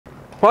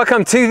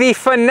Welcome to the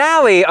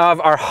finale of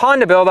our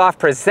Honda build-off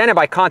presented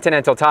by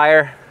Continental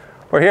Tire.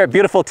 We're here at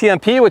beautiful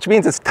TMP, which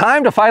means it's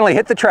time to finally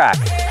hit the track.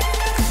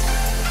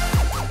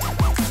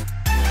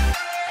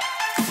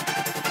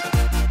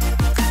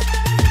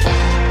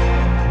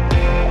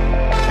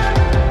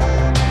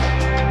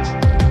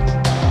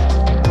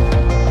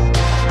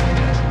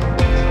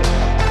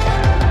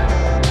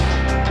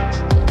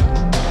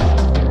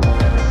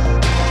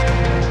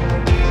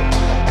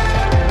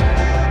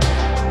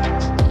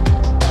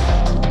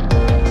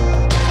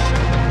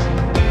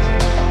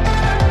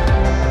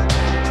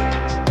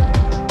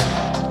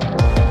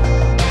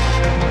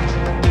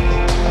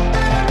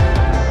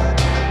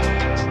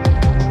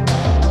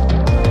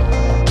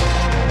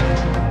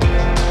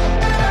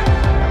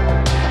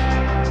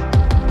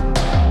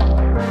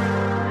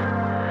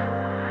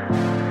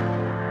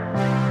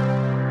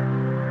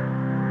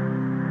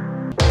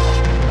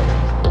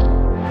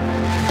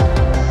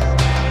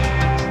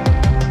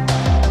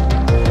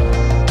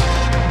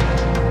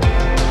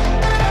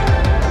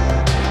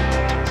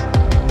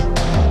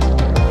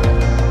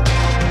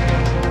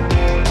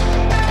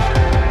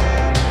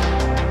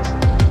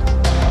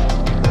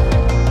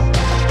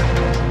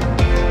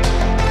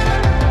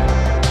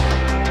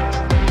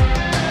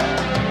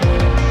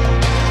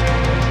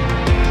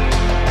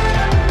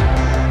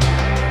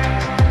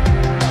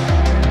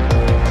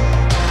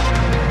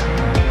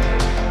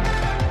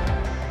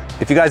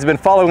 If you guys have been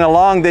following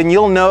along, then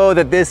you'll know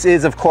that this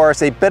is, of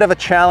course, a bit of a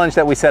challenge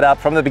that we set up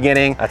from the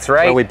beginning. That's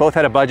right. Where we both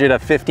had a budget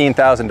of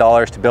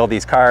 $15,000 to build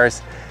these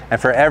cars. And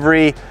for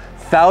every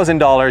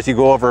 $1,000 you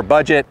go over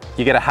budget,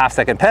 you get a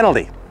half-second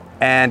penalty.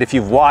 And if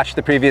you've watched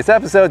the previous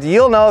episodes,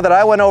 you'll know that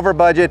I went over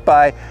budget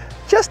by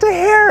just a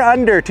hair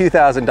under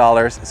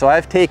 $2,000. So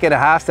I've taken a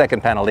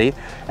half-second penalty.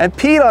 And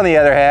Pete, on the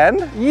other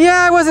hand,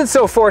 yeah, I wasn't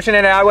so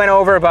fortunate. I went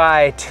over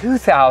by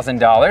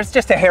 $2,000,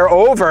 just a hair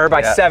over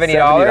by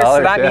 $70.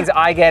 So that means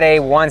I get a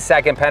 1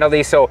 second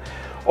penalty. So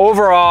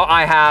overall,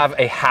 I have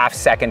a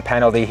half-second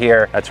penalty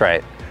here. That's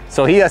right.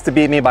 So he has to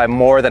beat me by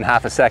more than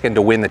half a second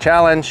to win the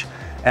challenge.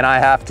 And I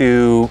have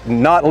to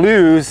not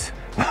lose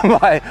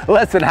by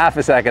less than half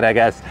a second, I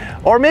guess,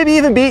 or maybe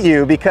even beat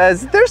you,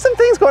 because there's some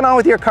things going on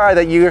with your car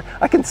that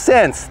I can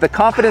sense the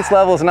confidence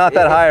level is not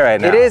that high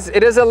right now.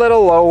 It is a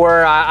little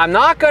lower. I'm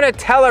not going to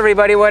tell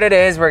everybody what it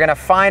is. We're going to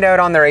find out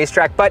on the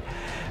racetrack. But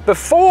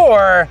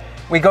before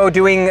we go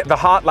doing the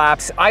hot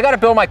laps, I got to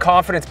build my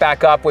confidence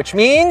back up, which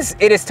means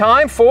it is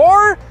time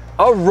for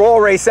a roll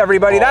race,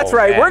 everybody. That's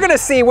right. Man. We're going to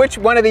see which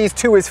one of these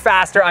two is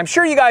faster. I'm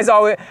sure you guys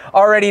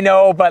already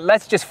know, but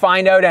let's just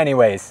find out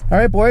anyways. All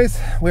right, boys,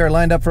 we are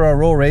lined up for our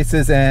roll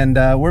races, and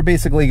we're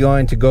basically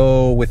going to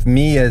go with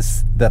me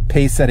as the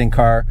pace setting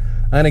car.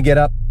 I'm going to get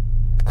up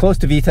close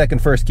to VTEC in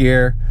first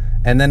gear,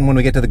 and then when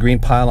we get to the green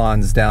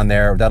pylons down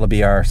there, that'll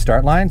be our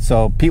start line.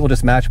 So Pete will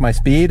just match my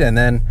speed, and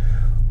then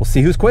we'll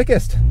see who's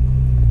quickest.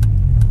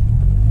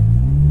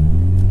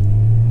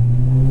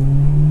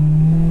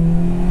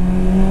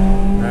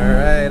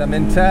 I'm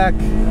in tech,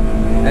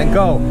 and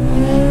go.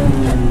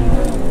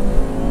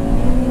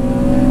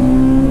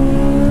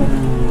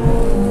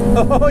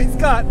 Oh, he's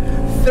got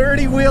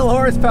 30 wheel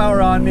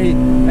horsepower on me,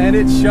 and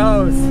it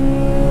shows.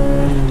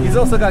 He's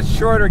also got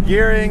shorter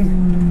gearing,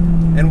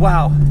 and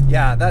wow,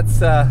 yeah,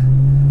 it's a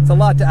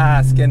lot to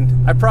ask.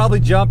 And I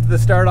probably jumped the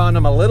start on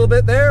him a little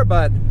bit there,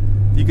 but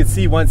you could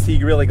see once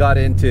he really got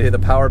into the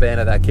power band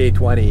of that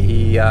K20,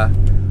 he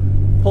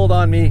pulled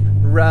on me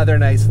rather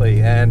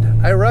nicely,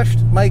 and I rushed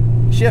my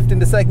shift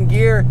into second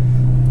gear.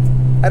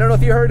 I don't know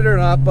if you heard it or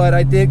not, but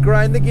I did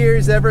grind the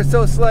gears ever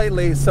so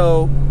slightly.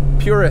 So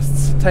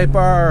purists, Type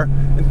R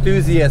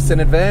enthusiasts, and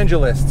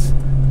evangelists,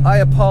 I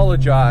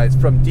apologize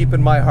from deep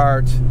in my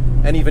heart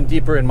and even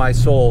deeper in my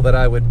soul that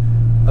I would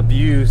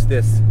abuse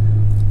this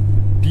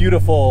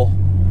beautiful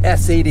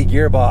S80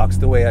 gearbox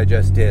the way I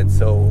just did.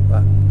 So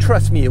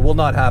trust me, it will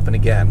not happen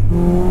again.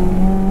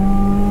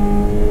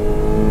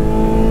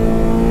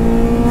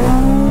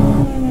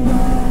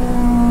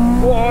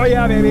 Oh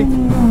yeah, baby.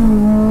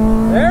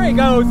 There he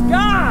goes.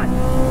 God!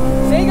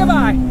 Say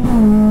goodbye.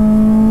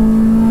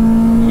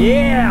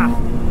 Yeah!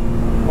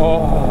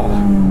 Oh.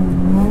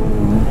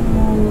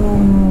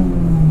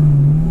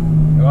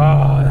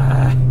 Oh,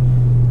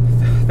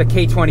 the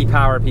K20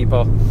 power,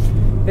 people.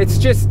 It's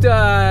just,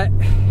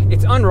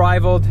 it's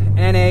unrivaled.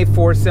 NA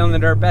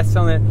 4-cylinder, best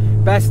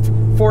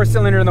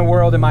 4-cylinder in the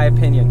world, in my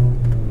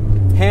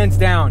opinion. Hands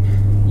down.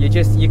 You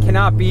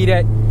cannot beat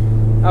it.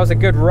 That was a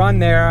good run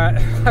there.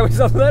 I was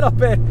a little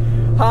bit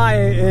high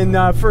in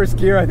first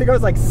gear. I think I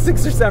was like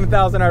 6,000 or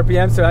 7,000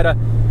 RPM, so I had a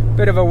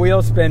bit of a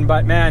wheel spin,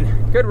 but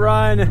man, good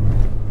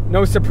run.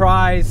 No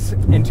surprise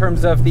in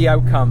terms of the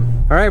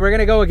outcome. All right, we're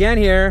gonna go again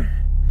here.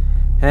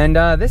 And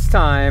this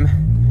time,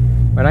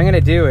 what I'm gonna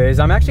do is,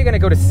 I'm actually gonna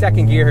go to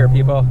second gear here,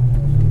 people,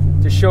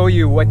 to show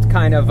you what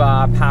kind of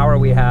power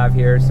we have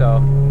here,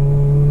 so.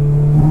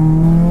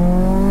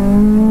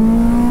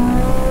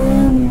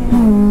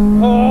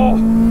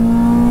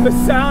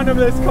 The sound of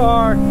this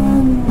car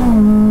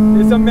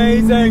is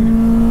amazing.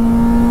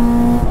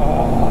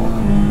 Oh.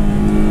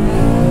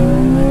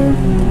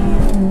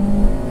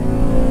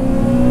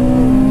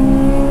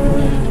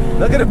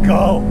 Look at him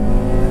go.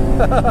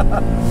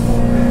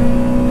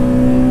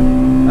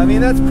 I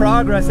mean, that's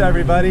progress,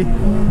 everybody.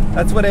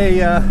 That's what a,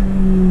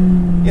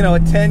 you know, a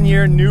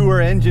 10-year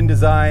newer engine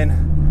design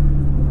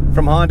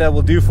from Honda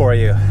will do for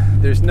you.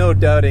 There's no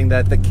doubting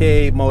that the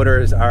K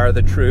motors are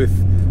the truth.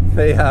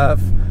 They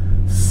have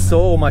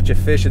so much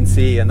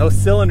efficiency, and those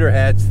cylinder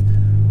heads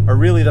are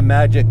really the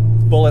magic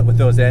bullet with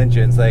those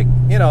engines. Like,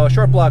 you know, a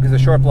short block is a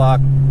short block.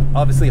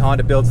 Obviously,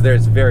 Honda builds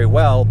theirs very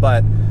well,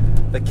 but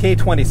the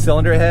K20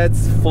 cylinder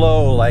heads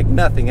flow like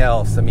nothing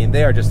else. I mean,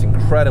 they are just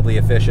incredibly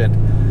efficient.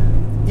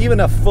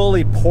 Even a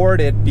fully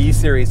ported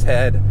B-Series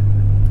head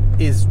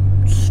is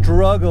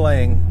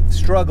struggling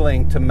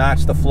to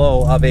match the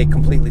flow of a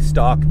completely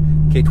stock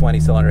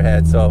K20 cylinder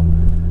head. So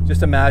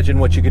just imagine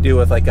what you could do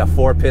with like a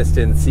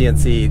 4-piston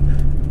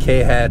CNC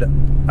K head.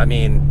 I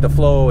mean, the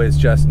flow is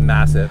just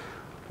massive.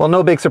 Well,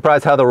 no big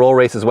surprise how the roll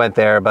races went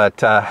there, but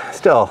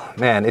still,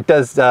 man, it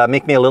does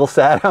make me a little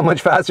sad how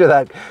much faster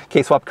that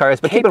K-swap car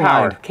is. But keep in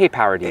mind,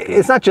 K-Power DP.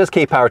 It's not just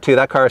K-Power too.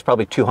 That car is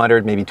probably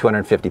 200, maybe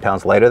 250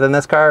 pounds lighter than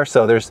this car,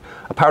 so there's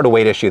a power to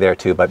weight issue there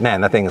too. But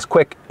man, that thing is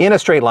quick in a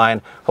straight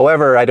line.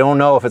 However, I don't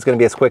know if it's going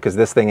to be as quick as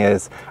this thing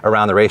is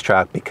around the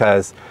racetrack,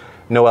 because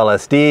no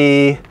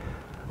LSD,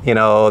 you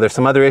know, there's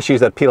some other issues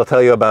that Pete will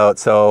tell you about.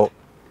 So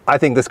I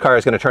think this car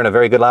is going to turn a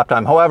very good lap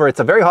time. However, it's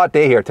a very hot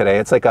day here today.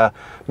 It's like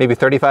maybe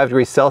 35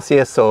 degrees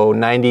Celsius, so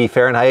 90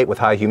 Fahrenheit with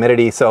high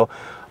humidity. So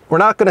we're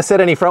not going to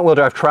set any front wheel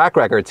drive track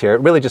records here.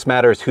 It really just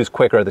matters who's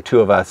quicker, the two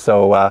of us.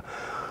 So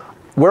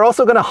we're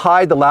also going to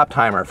hide the lap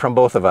timer from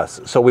both of us,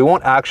 so we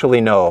won't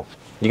actually know.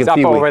 You can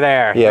see over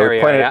there. Yeah,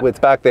 we pointed it, it's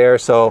back there.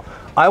 So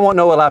I won't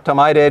know what lap time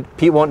I did.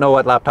 Pete won't know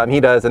what lap time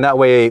he does, and that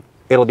way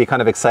it'll be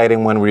kind of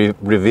exciting when we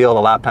reveal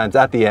the lap times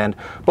at the end,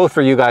 both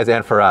for you guys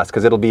and for us,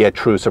 because it'll be a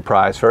true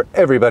surprise for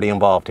everybody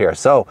involved here.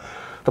 So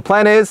the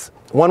plan is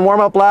 1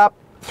 warm-up lap,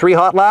 3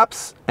 hot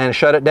laps, and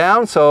shut it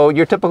down. So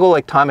your typical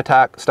like time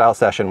attack style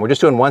session. We're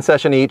just doing 1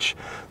 session each.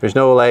 There's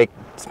no like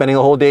spending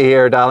the whole day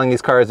here dialing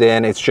these cars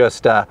in. It's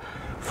just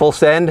full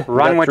send.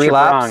 Run what you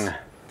brung.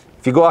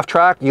 If you go off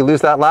track, you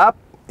lose that lap.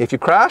 If you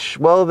crash,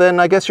 well then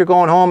I guess you're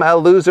going home a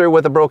loser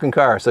with a broken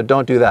car. So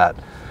don't do that.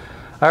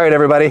 All right,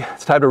 everybody,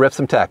 it's time to rip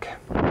some tech.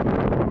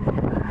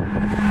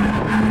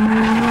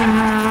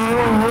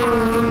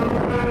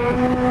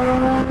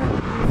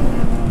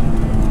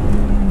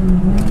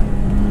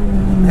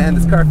 Man,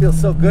 this car feels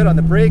so good on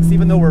the brakes,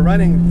 even though we're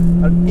running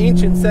an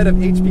ancient set of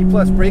HP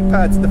Plus brake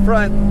pads at the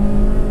front.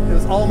 It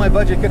was all my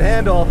budget could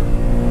handle,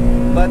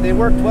 but they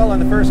worked well on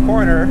the first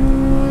corner.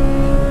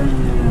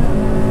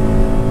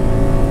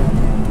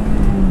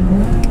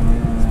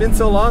 It's been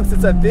so long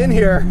since I've been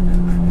here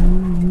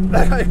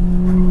that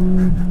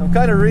I'm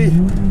kind of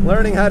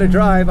relearning how to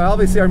drive.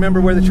 Obviously I remember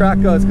where the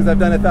track goes because I've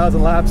done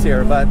 1,000 laps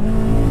here, but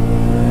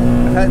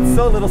I've had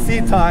so little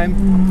seat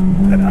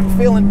time that I'm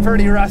feeling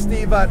pretty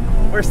rusty, but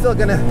we're still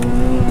gonna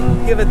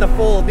give it the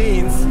full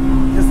beans,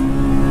 because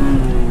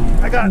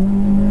I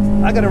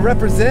gotta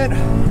represent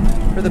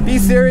for the B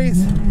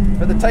Series,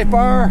 for the Type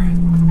R,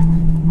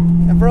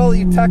 and for all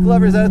you tech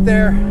lovers out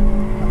there.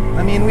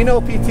 I mean, we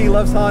know PT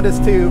loves Hondas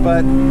too,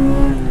 but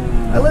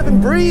I live and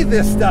breathe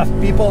this stuff,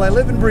 people. I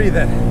live and breathe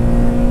it.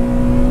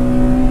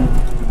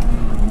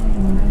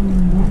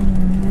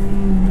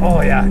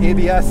 Oh yeah,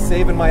 ABS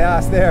saving my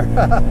ass there.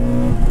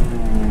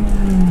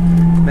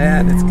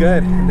 Man, it's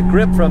good. The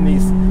grip from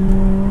these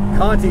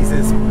Contis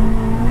is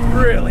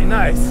really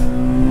nice.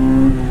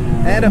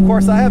 And of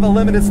course I have a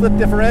limited slip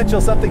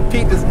differential, something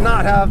Pete does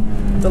not have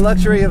the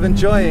luxury of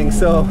enjoying,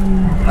 so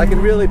I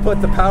can really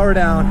put the power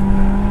down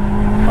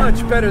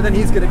much better than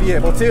he's going to be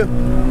able to.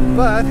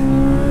 But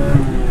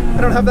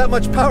I don't have that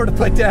much power to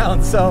put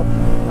down, so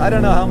I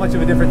don't know how much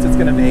of a difference it's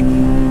going to make.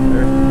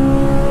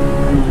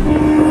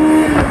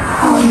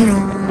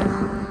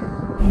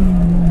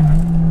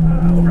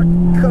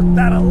 Overcooked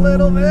that a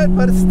little bit,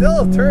 but it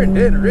still turned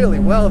in really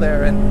well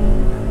there. And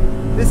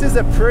this is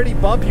a pretty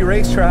bumpy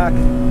racetrack. I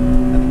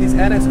think these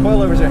NX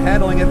coilovers are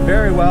handling it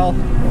very well.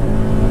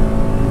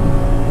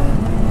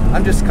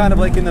 I'm just kind of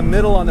like in the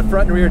middle on the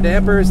front and rear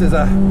dampers as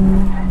a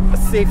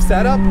safe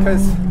setup,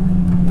 because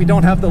we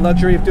don't have the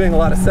luxury of doing a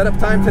lot of setup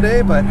time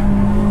today, but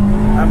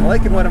I'm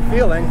liking what I'm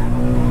feeling.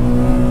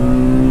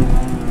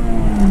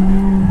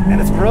 And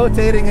it's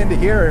rotating into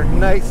here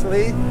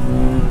nicely.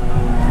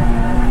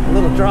 A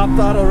little drop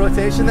throttle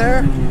rotation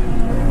there.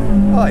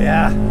 Oh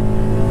yeah,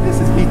 this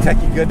is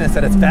VTEChy goodness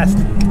at its best.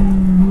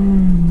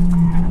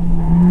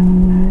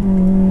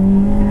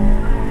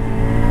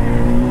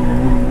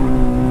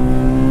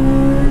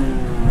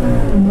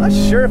 I'm not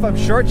sure if I'm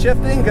short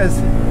shifting, because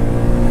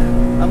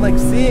I'm like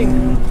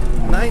seeing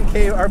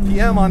 9K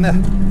RPM on the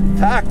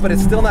pack, but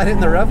it's still not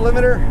hitting the rev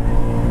limiter.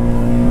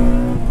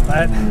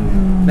 But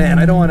man,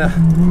 I don't want to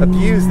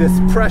abuse this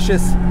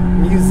precious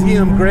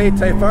museum grade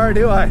Type R,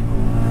 do I?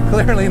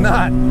 Clearly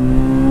not.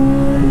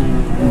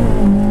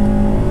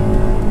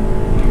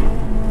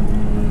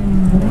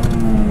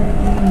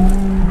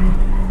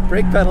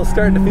 Brake pedal's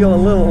starting to feel a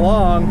little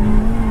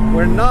long.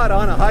 We're not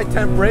on a high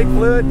temp brake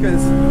fluid,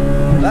 because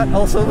that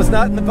also was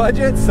not in the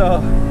budget,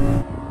 so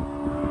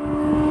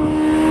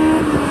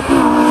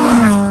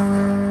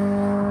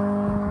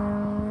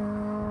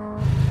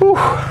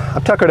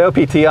I'm tuckered out,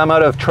 PT. I'm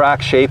out of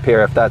track shape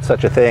here, if that's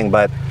such a thing,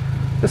 but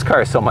this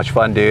car is so much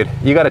fun, dude.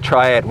 You got to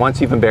try it. Once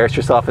you've embarrassed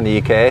yourself in the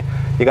UK,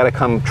 you got to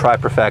come try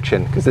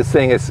perfection, because this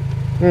thing is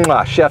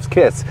chef's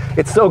kiss.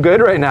 It's so good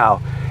right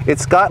now.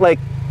 It's got like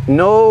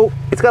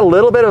it's got a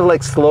little bit of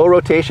like slow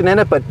rotation in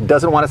it, but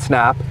doesn't want to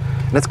snap.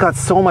 And it's got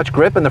so much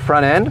grip in the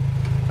front end.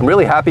 I'm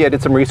really happy I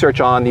did some research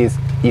on these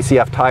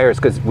ECF tires,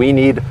 because we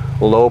need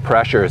low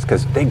pressures,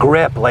 because they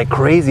grip like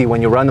crazy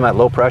when you run them at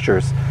low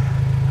pressures.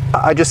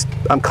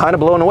 I'm kind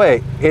of blown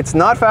away. It's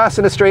not fast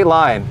in a straight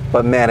line,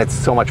 but man, it's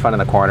so much fun in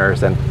the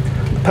corners. And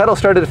the pedal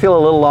started to feel a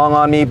little long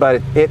on me,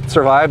 but it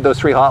survived those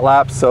 3 hot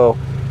laps. So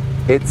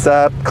it's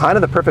kind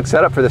of the perfect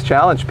setup for this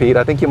challenge, Pete.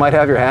 I think you might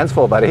have your hands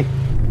full, buddy.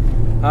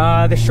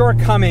 The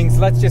shortcomings,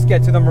 let's just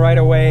get to them right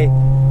away.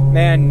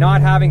 Man,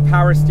 not having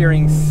power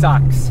steering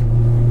sucks.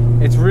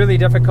 It's really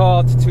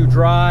difficult to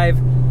drive.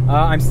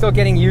 I'm still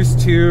getting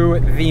used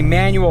to the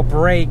manual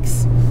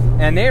brakes,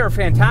 and they are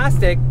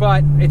fantastic,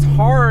 but it's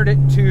hard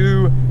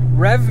to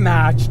rev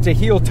match to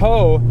heel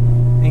toe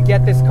and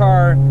get this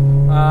car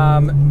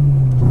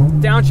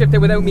downshifted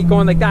without me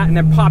going like that and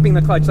then popping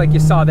the clutch like you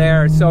saw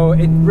there. So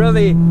it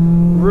really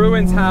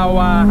ruins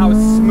how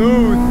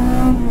smooth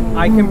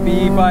I can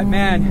be. But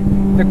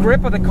man, the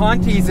grip of the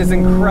Contis is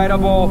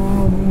incredible.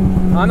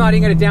 I'm not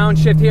even going to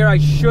downshift here. I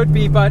should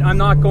be, but I'm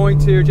not going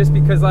to, just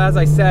because, as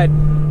I said,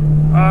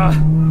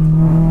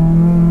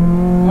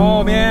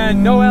 oh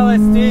man, no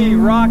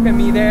LSD rocking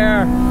me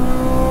there.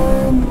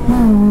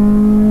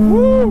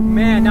 Woo,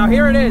 man, now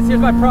here it is.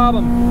 Here's my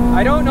problem.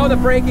 I don't know the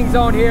braking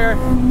zone here.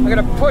 I'm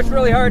gonna push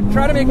really hard,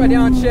 try to make my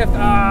downshift.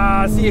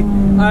 See,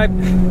 I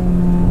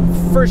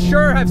for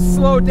sure have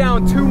slowed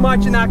down too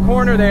much in that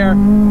corner there.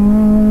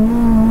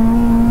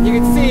 You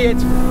can see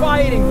it's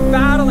fighting,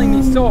 battling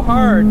me so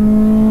hard.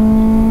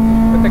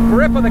 But the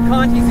grip of the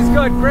Contis is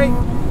good. Great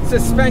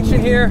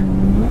suspension here.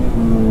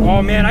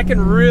 Oh man, I can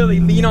really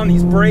lean on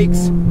these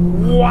brakes.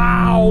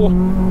 Wow!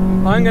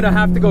 I'm gonna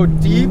have to go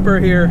deeper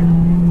here.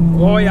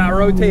 Oh yeah,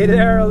 rotate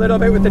there a little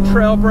bit with the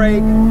trail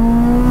brake.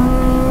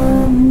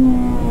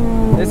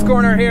 This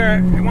corner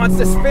here, it wants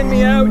to spin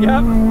me out,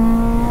 yep.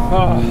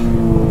 Oh.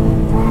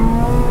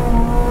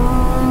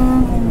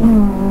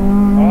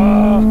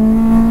 Oh.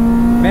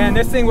 Man,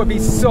 this thing would be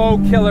so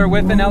killer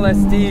with an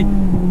LSD.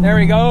 There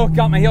we go,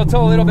 got my heel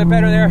toe a little bit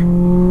better there.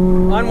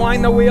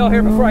 Unwind the wheel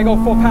here before I go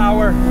full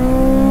power.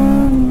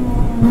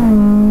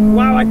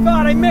 Wow, I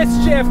thought I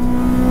missed shift.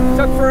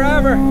 Took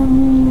forever.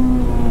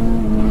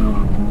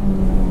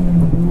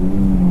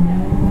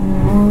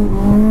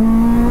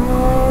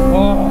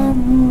 Oh,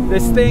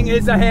 this thing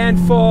is a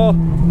handful.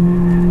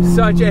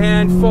 Such a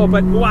handful,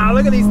 but wow,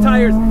 look at these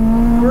tires.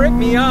 Grip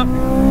me up.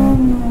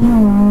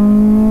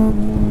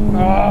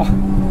 Oh,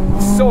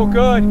 so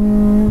good.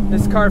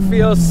 This car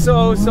feels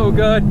so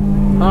good.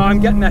 Oh, I'm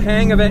getting the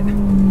hang of it.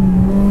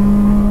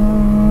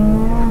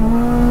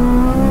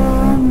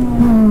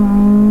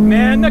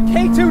 Man, the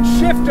K2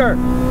 shifter.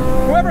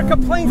 Whoever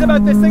complains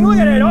about this thing, look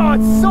at it. Oh,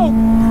 it's so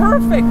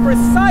perfect,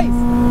 precise.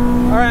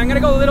 All right, I'm gonna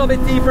go a little bit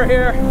deeper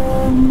here.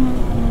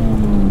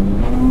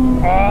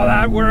 Oh,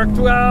 that worked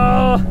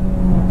well.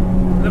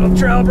 Little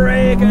trail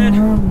brake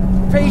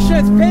and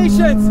patience,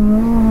 patience.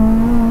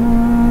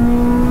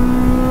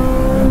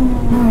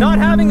 Not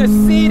having a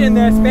seat in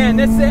this, man,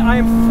 I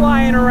am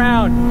flying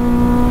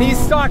around. These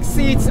stock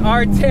seats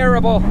are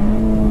terrible.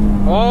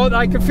 Oh,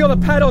 I can feel the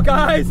pedal,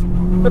 guys.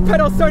 The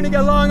pedal's starting to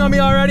get long on me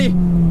already.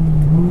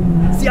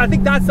 See, I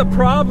think that's the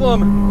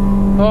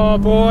problem. Oh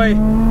boy.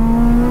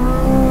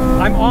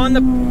 I'm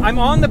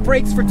on the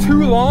brakes for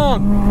too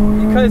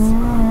long because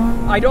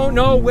I don't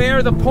know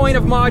where the point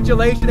of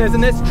modulation is,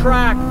 and this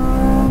track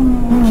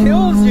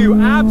kills you,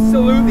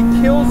 absolutely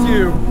kills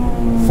you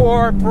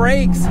for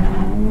brakes.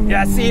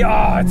 Yeah, see,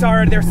 oh, it's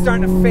already, they're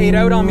starting to fade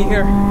out on me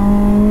here.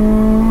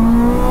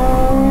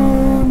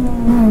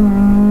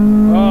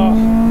 Oh.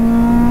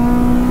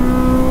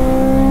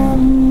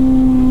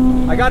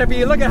 I gotta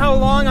be, look at how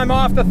long I'm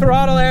off the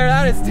throttle there.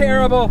 That is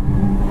terrible.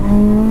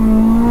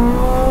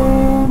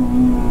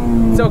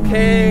 It's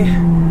okay.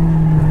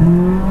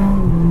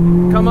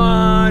 Come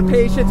on,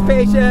 patience,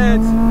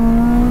 patience.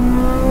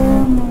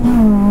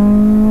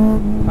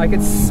 I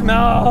can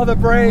smell the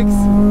brakes.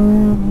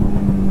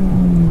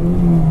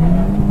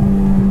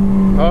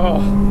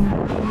 Oh.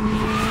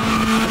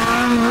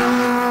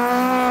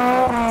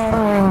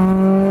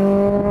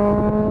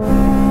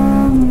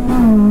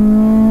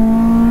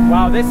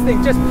 Wow, this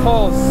thing just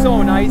pulls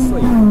so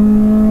nicely.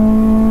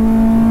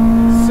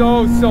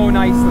 So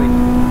nicely.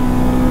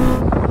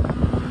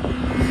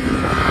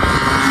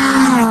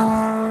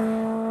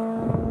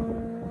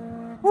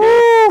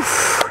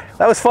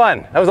 That was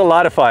fun. That was a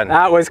lot of fun.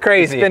 That was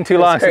crazy. It's been too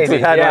long since we've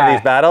had one of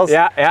these battles.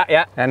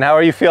 Yeah. And how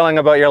are you feeling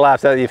about your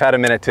laps that you've had a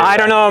minute to? I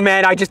don't know,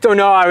 man. I just don't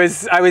know. I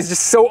was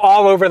just so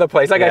all over the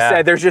place. Like I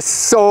said, there's just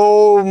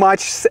so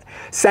much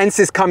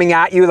senses coming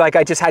at you. Like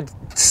I just had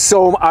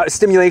so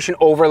stimulation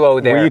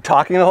overload there. Were you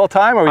talking the whole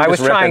time, or were you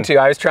just ripping?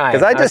 I was trying.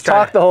 Because I just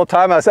talked the whole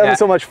time. I was having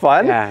so much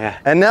fun. Yeah.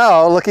 And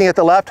now, looking at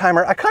the lap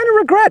timer, I kind of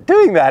regret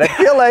doing that. I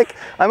feel like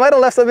I might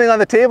have left something on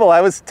the table.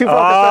 I was too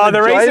focused on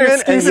the racer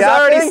excuses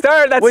already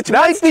started. Which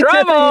might be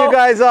tipping you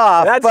guys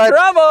off. That's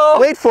trouble.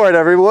 Wait for it,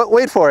 everyone.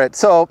 Wait for it.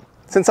 So,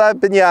 since I've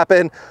been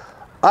yapping,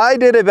 I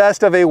did a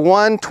best of a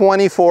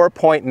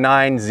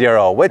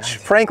 124.90, which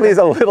frankly is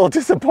a little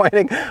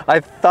disappointing. I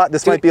thought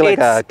this might be like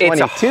a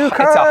 22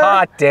 car. It's a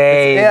hot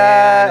day.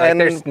 Yeah, like, and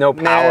there's no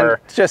power. Man,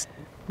 just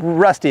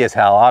rusty as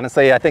hell,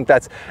 honestly. I think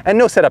that's, and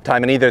no setup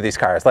time in either of these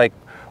cars. Like,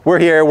 we're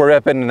here, we're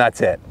ripping, and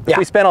that's it. If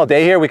we spent all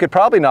day here, we could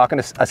probably knock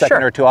a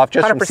second or two off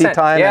just 100%. From seat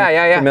time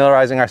and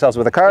familiarizing ourselves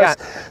with the cars.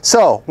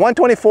 So,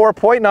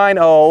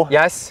 124.90.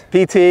 Yes.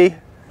 PT.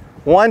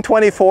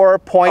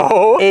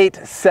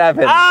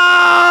 124.87.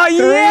 Ah,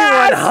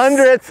 yes!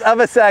 3/100ths of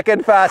a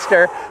second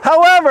faster.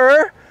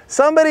 However,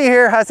 somebody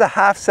here has a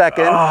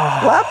half-second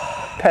lap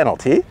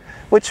penalty,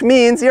 which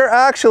means you're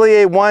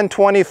actually a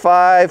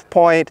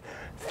 125.37.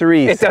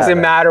 It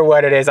doesn't matter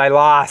what it is, I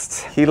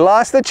lost. He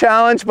lost the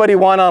challenge, but he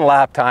won on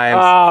lap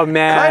times. Oh,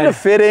 man. Kind of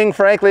fitting,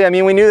 frankly. I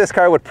mean, we knew this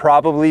car would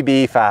probably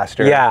be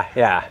faster.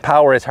 Yeah.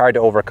 Power is hard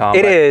to overcome.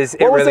 It is.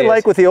 What was it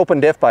like with the open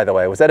diff, by the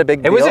way? Was that a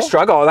big deal? It was a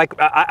struggle. Like,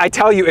 I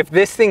tell you, if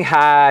this thing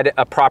had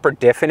a proper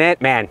diff in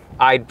it, man,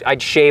 I'd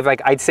shave,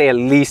 like, I'd say at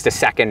least a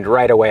second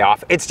right away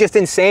off. It's just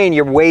insane.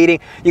 You're waiting.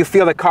 You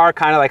feel the car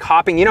kind of like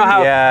hopping. You know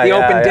how the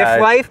open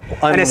diff life?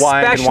 And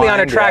especially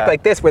on a track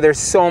like this where there's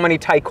so many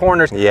tight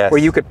corners where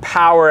you could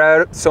power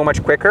out so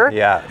much quicker.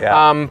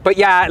 But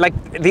yeah, like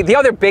the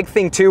other big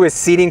thing too is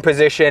seating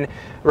position.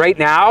 Right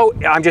now,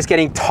 I'm just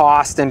getting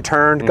tossed and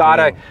turned.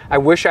 God, I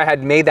wish I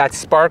had made that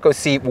Sparco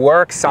seat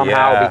work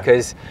somehow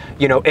because,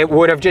 you know, it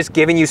would have just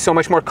given you so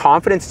much more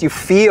confidence. You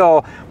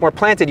feel more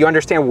planted. You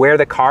understand where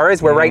the car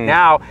is, where right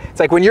now, it's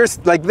like when you're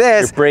like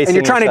this and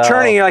you're trying to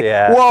turn and you're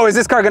like, whoa, is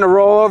this car going to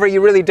roll over?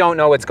 You really don't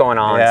know what's going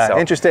on. So,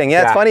 interesting.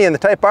 Yeah, it's funny in the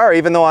Type R,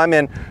 even though I'm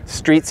in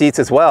street seats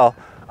as well,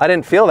 I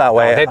didn't feel that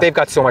way. No, they've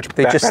got so much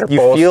better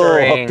you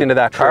feel hooked into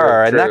that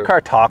car, and that car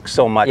talks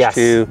so much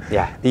too.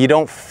 You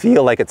don't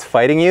feel like it's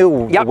fighting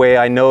you the way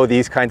I know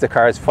these kinds of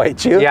cars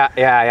fight you.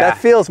 That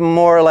feels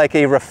more like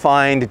a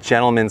refined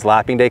gentleman's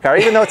lapping day car,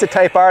 even though it's a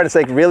Type R and it's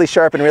like really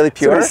sharp and really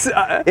pure.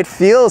 It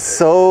feels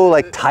so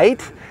like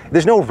tight.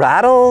 There's no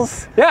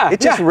rattles. It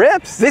just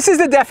rips. This is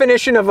the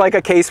definition of like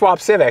a K-swap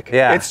Civic.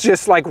 It's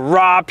just like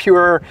raw,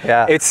 pure.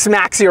 It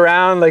smacks you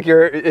around like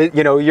you're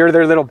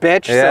their little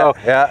bitch. So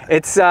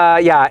it's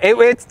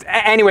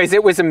anyways,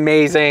 it was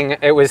amazing.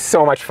 It was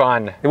so much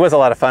fun. It was a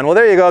lot of fun. Well,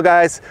 there you go,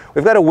 guys.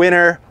 We've got a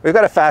winner. We've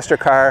got a faster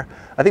car.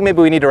 I think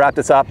maybe we need to wrap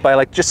this up by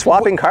like just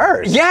swapping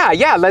cars.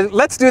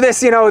 Let's do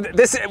this. You know,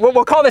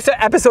 we'll call this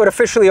episode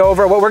officially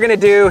over. What we're gonna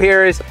do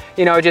here is,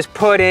 you know, just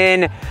put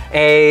in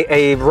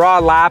a raw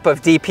lap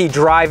of DP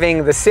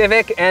driving the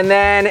Civic and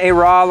then a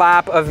raw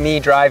lap of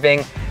me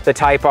driving the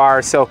Type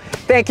R. So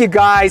thank you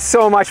guys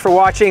so much for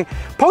watching.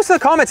 Post in the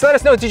comments, let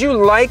us know, did you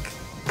like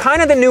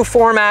kind of the new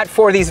format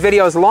for these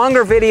videos?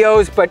 Longer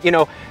videos, but you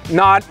know,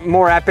 not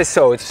more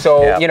episodes.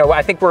 So, you know,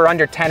 I think we're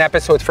under 10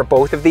 episodes for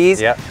both of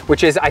these,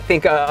 which is, I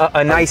think,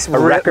 a nice,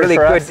 really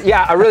good,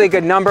 a really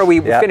good number. We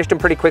finished them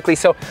pretty quickly.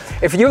 So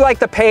if you like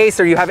the pace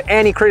or you have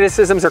any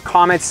criticisms or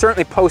comments,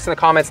 certainly post in the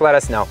comments, let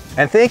us know.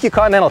 And thank you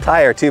Continental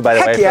Tire too, by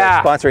the way, for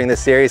sponsoring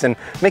this series and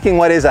making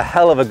what is a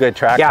hell of a good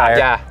track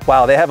tire.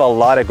 Wow, they have a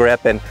lot of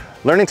grip, and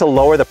learning to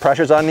lower the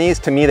pressures on these,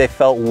 to me, they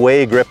felt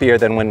way grippier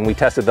than when we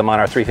tested them on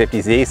our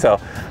 350Z. So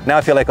now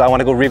I feel like I want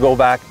to go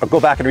back and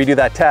redo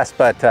that test,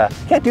 but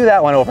can't do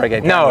that one over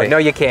again. No,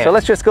 you can't. So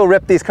let's just go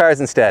rip these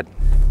cars instead.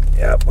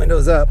 Yep,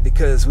 windows up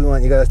because we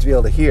want you guys to be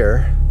able to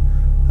hear.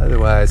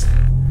 Otherwise,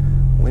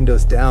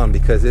 windows down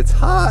because it's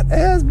hot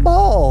as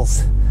balls.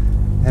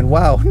 And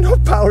wow, no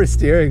power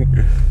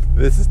steering.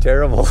 This is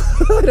terrible.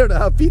 I don't know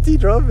how PT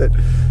drove it.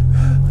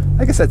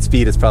 I guess that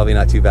speed is probably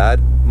not too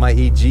bad. My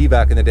EG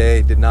back in the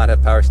day did not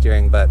have power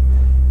steering, but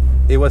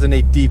it wasn't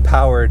a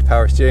depowered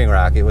power steering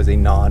rack. It was a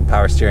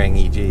non-power steering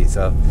EG,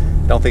 so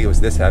I don't think it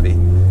was this heavy.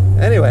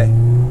 Anyway,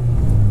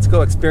 let's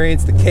go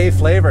experience the K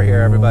flavor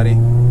here, everybody.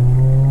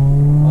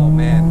 Oh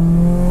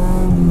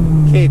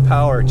man, K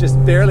power,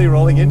 just barely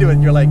rolling into it.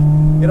 You're like,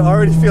 it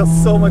already feels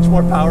so much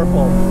more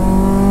powerful.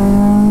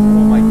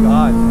 Oh my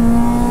God.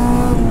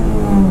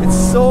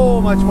 It's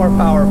so much more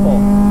powerful.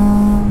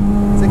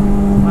 It's like,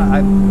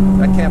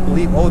 I can't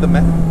believe,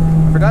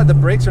 I forgot the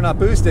brakes are not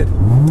boosted.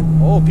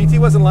 Oh, PT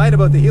wasn't lying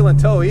about the heel and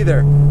toe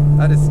either.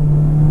 That is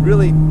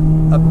really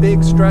a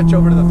big stretch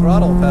over to the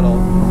throttle pedal.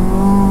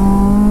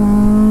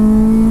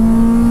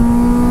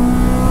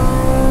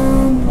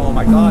 Oh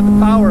my God, the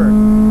power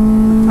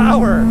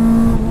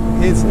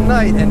is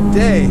night and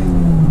day.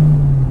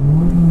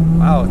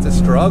 Wow, it's a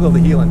struggle to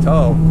heel and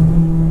toe.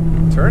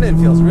 Turn-in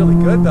feels really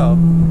good though.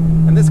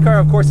 And this car,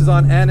 of course, is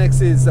on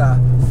Annex's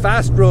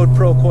Fast Road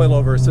Pro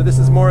coilover, so this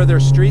is more of their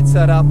street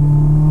setup.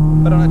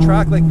 But on a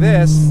track like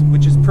this,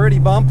 which is pretty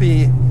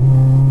bumpy,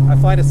 I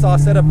find a saw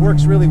setup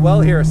works really well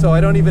here. So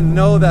I don't even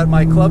know that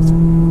my Club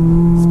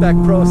Spec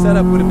Pro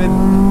setup would have been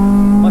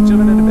much of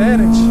an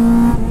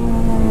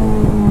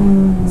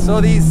So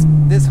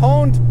this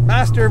honed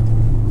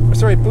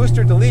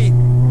booster delete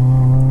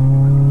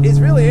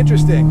is really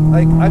interesting.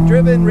 Like, I've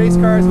driven race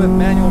cars with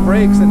manual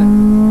brakes and it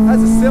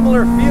has a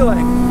similar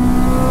feeling.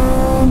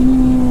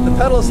 The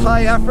pedal's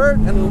high effort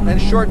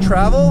and short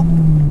travel,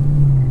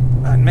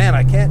 and man,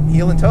 I can't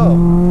heel and toe.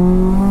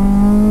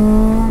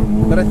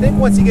 But I think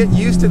once you get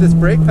used to this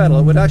brake pedal,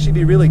 it would actually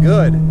be really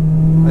good.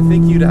 I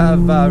think you'd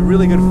have a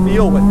really good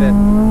feel with it.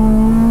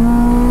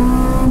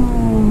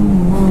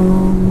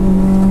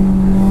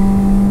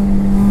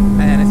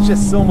 And it's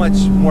just so much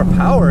more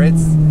power.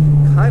 It's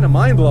kind of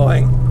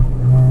mind-blowing.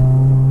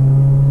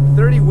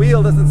 30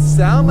 wheel doesn't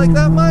sound like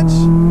that much,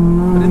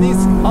 but in these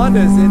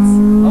Hondas, it's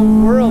a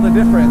world of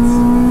difference.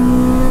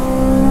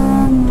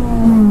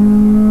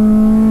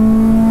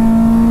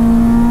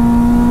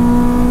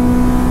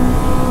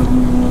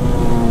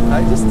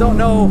 I just don't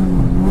know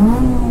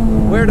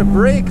where to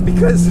brake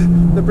because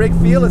the brake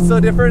feel is so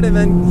different, and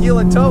then heel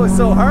and toe is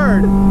so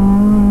hard.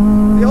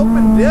 The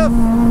open diff,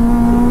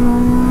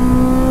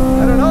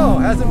 I don't know,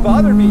 hasn't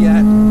bothered me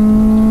yet.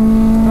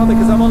 Probably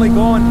because I'm only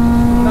going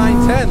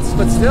 9/10,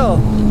 but still.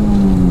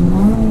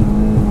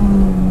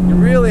 You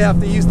really have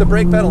to use the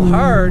brake pedal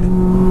hard,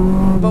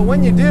 but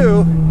when you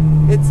do,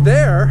 it's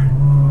there.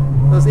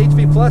 Those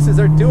HP pluses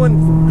are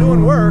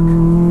doing work.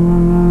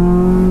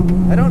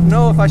 I don't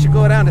know if I should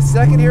go down to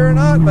second here or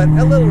not, but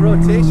a little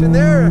rotation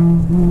there.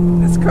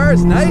 This car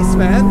is nice,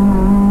 man.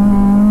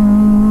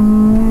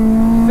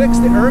 Fix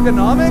the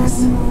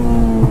ergonomics.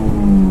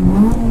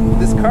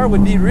 This car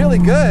would be really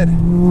good.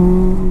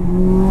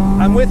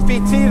 I'm with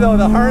PT though,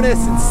 the harness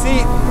and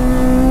seat.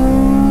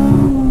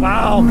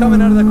 Wow,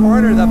 coming out of the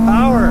corner, the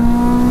power.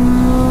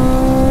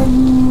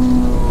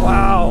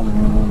 Wow.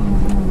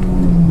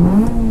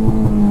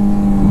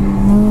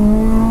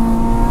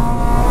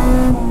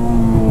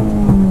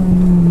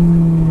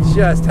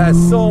 Just has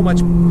so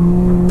much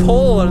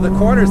pull out of the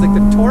corners, like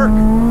the torque.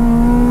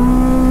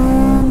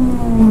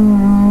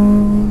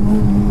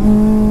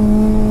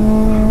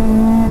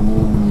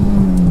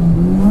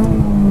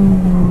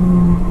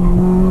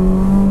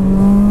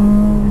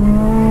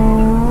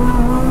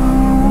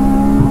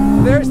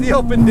 There's the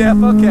open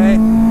diff, okay.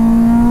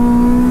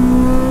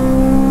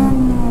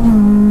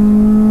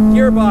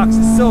 Gearbox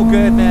is so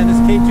good, man. This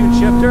K-tune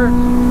shifter,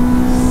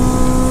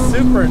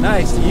 super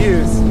nice to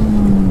use.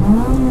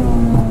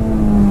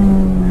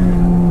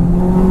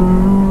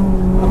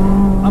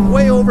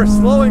 Way over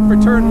slowing for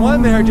turn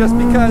one there, just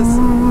because,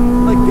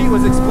 like Pete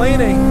was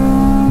explaining,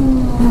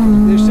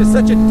 there's just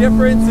such a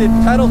difference in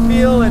pedal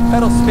feel and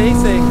pedal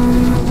spacing.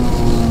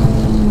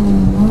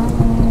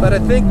 But I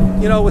think,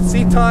 you know, with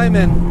seat time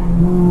and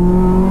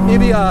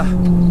maybe a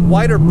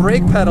wider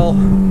brake pedal,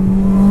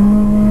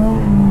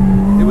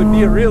 it would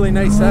be a really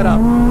nice setup.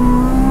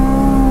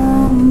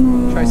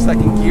 Try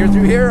second gear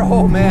through here.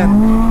 Oh man,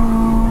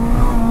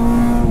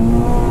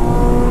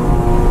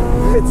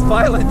 it's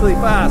violently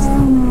fast.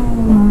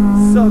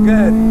 So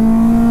good.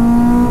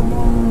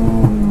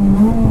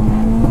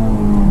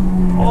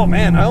 Oh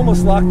man, I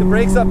almost locked the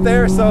brakes up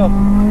there, so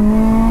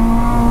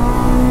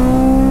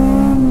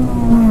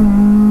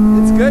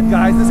it's good,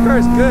 guys. This car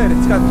is good.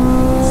 It's got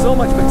so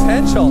much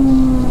potential.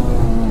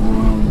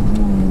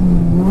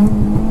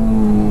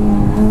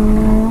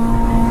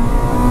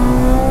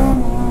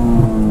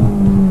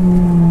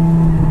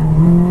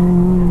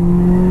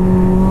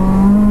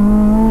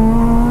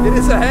 It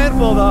is a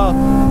handful though.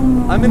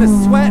 I'm in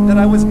a sweat that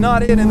I was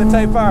not in the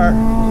Type R.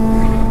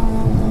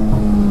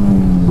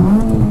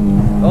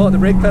 Oh, the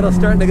brake pedal's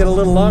starting to get a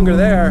little longer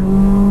there.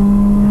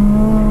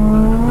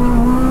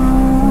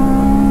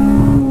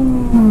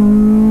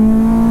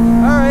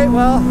 Alright,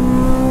 well,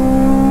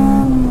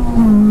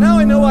 now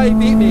I know why he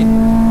beat me.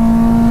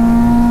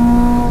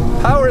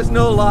 Power is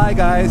no lie,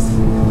 guys.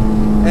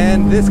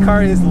 And this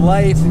car is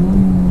light.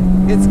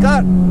 It's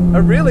got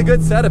a really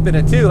good setup in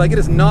it too. Like, it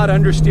is not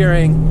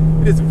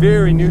understeering. It is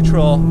very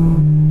neutral.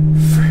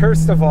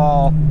 First of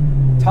all,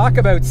 talk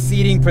about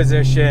seating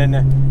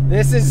position.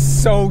 This is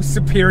so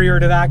superior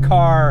to that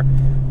car.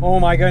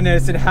 Oh my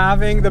goodness, and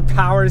having the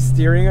power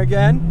steering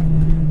again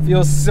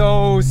feels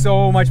so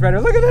much better.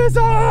 Look at this,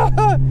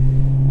 ah!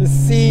 The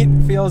seat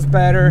feels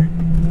better.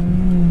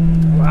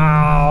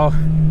 Wow.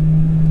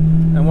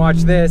 And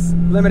watch this,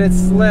 limited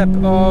slip,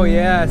 oh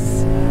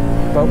yes.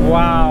 But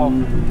wow,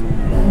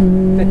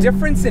 the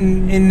difference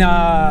in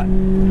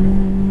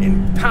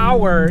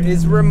power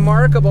is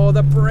remarkable.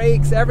 The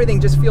brakes, everything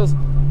just feels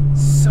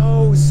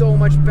so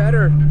much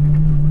better.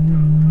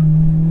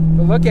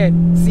 But look at,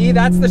 see,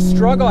 that's the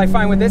struggle I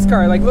find with this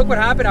car. Like, look what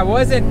happened. I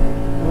wasn't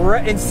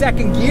in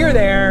second gear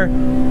there,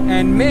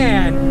 and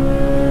man,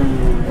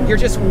 you're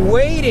just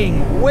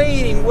waiting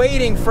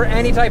for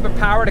any type of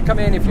power to come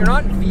in. If you're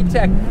not in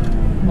VTEC,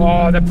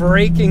 oh, the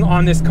braking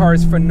on this car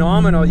is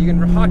phenomenal. You can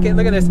huck it.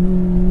 Look at this,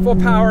 full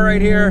power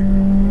right here.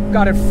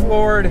 Got it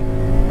floored.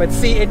 But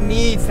see, it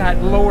needs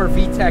that lower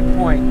VTEC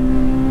point.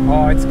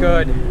 Oh, it's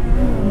good.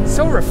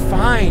 So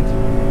refined.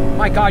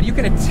 My God, you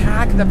can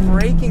attack the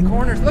braking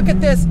corners. Look at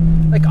this.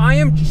 Like, I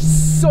am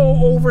so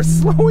over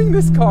slowing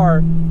this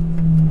car.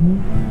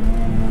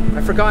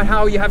 I forgot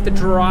how you have to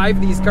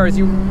drive these cars.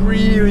 You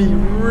really,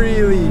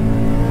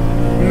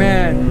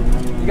 man,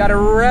 you gotta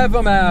rev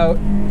them out.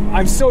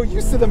 I'm so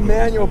used to the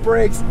manual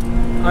brakes.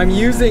 I'm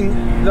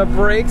using the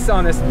brakes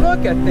on this.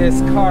 Look at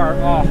this car.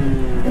 Oh,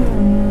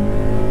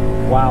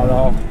 wow,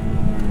 though.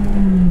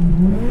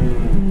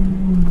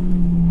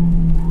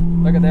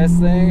 Look at this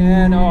thing,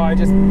 and oh, I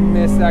just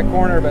missed that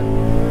corner, but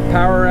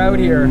power out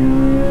here.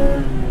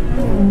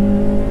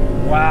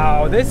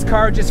 Wow, this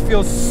car just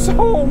feels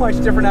so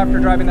much different after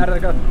driving that other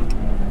car.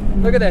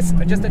 Look at this,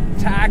 I just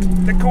attacked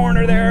the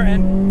corner there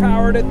and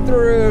powered it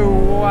through.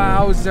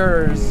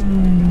 Wowzers.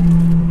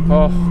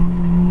 Oh.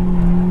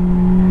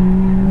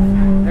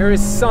 There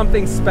is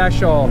something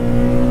special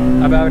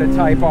about a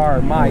Type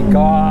R, my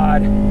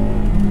God.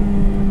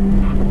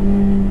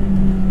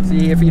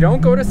 See, if you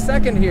don't go to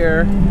second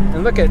here,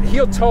 and look at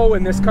heel toe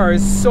in this car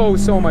is so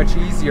much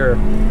easier.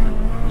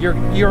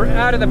 You're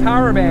out of the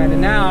power band,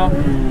 and now,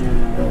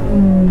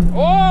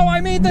 oh, I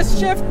made the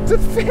shift to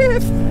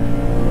fifth.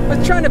 I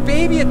was trying to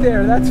baby it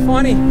there. That's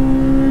funny.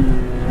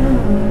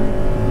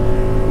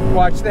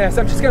 Watch this.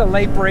 I'm just gonna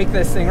late brake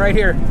this thing right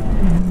here.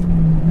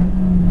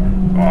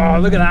 Oh,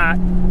 look at that.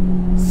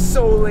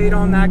 So late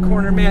on that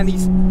corner, man.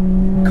 These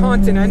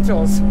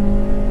Continentals,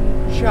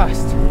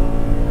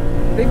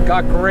 they've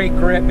got great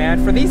grip,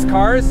 man. For these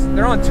cars,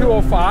 they're on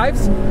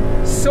 205s.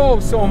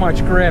 So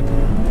much grip.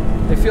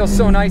 They feel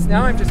so nice.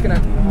 Now I'm just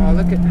gonna, oh,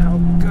 look at how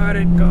good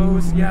it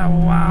goes. Yeah,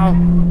 wow.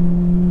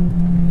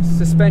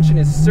 Suspension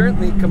is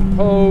certainly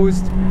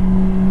composed.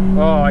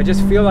 Oh, I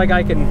just feel like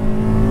I can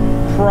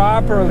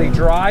properly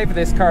drive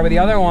this car. With the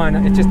other one,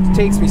 it just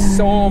takes me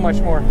so much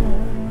more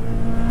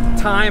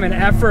time and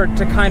effort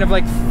to kind of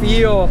like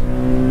feel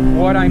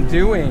what I'm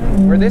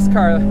doing. Where this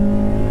car,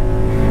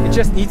 it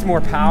just needs more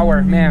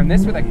power. Man,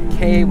 this with a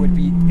K would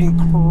be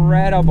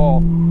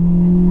incredible.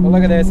 But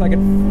look at this, I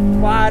can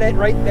flat it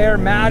right there,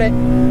 mat it,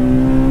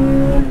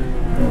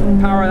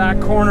 power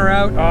that corner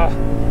out. Oh.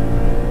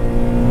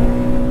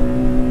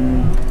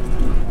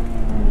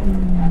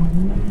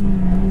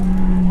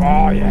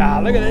 Oh yeah,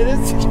 look at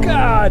this.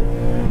 God,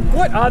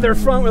 what other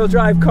front wheel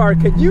drive car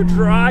could you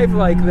drive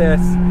like this?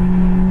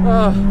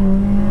 Oh,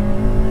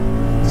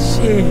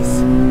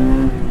 jeez.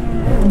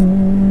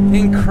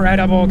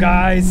 Incredible,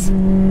 guys.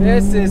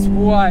 This is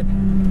what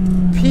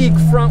peak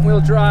front wheel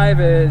drive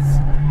is.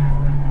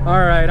 All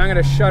right, I'm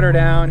gonna shut her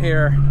down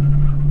here.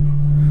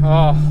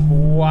 Oh,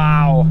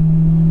 wow.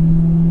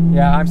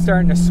 Yeah, I'm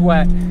starting to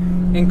sweat.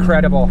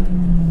 Incredible.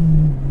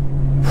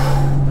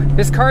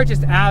 This car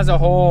just as a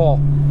whole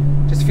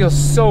just feels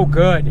so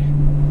good.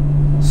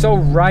 So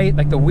right,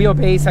 like the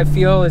wheelbase I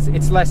feel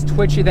it's less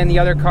twitchy than the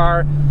other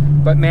car.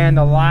 But man,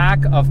 the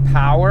lack of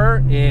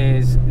power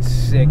is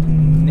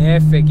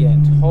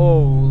significant.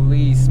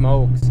 Holy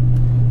smokes.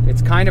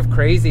 It's kind of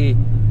crazy,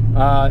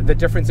 the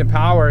difference in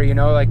power, you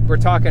know, like we're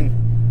talking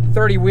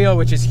 30 wheel,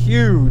 which is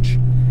huge.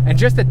 And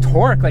just the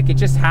torque, like it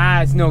just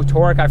has no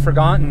torque. I've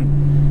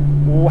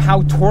forgotten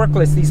how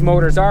torqueless these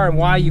motors are and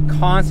why you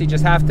constantly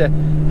just have to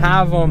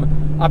have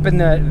them up in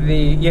the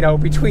you know,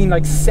 between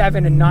like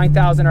 7,000 and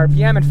 9,000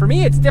 RPM. And for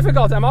me, it's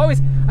difficult. I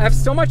have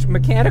so much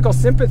mechanical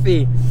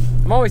sympathy.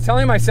 I'm always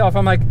telling myself,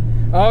 I'm like,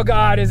 oh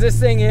God, is this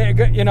thing,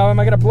 you know, am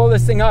I gonna blow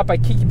this thing up? I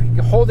keep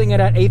holding it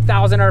at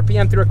 8,000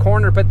 RPM through a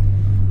corner, but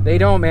they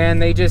don't, man.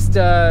 They just,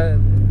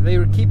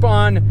 they keep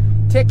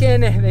on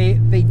ticking.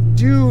 They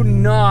do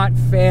not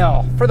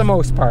fail for the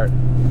most part.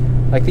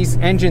 Like these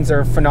engines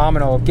are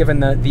phenomenal given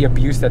the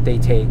abuse that they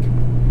take.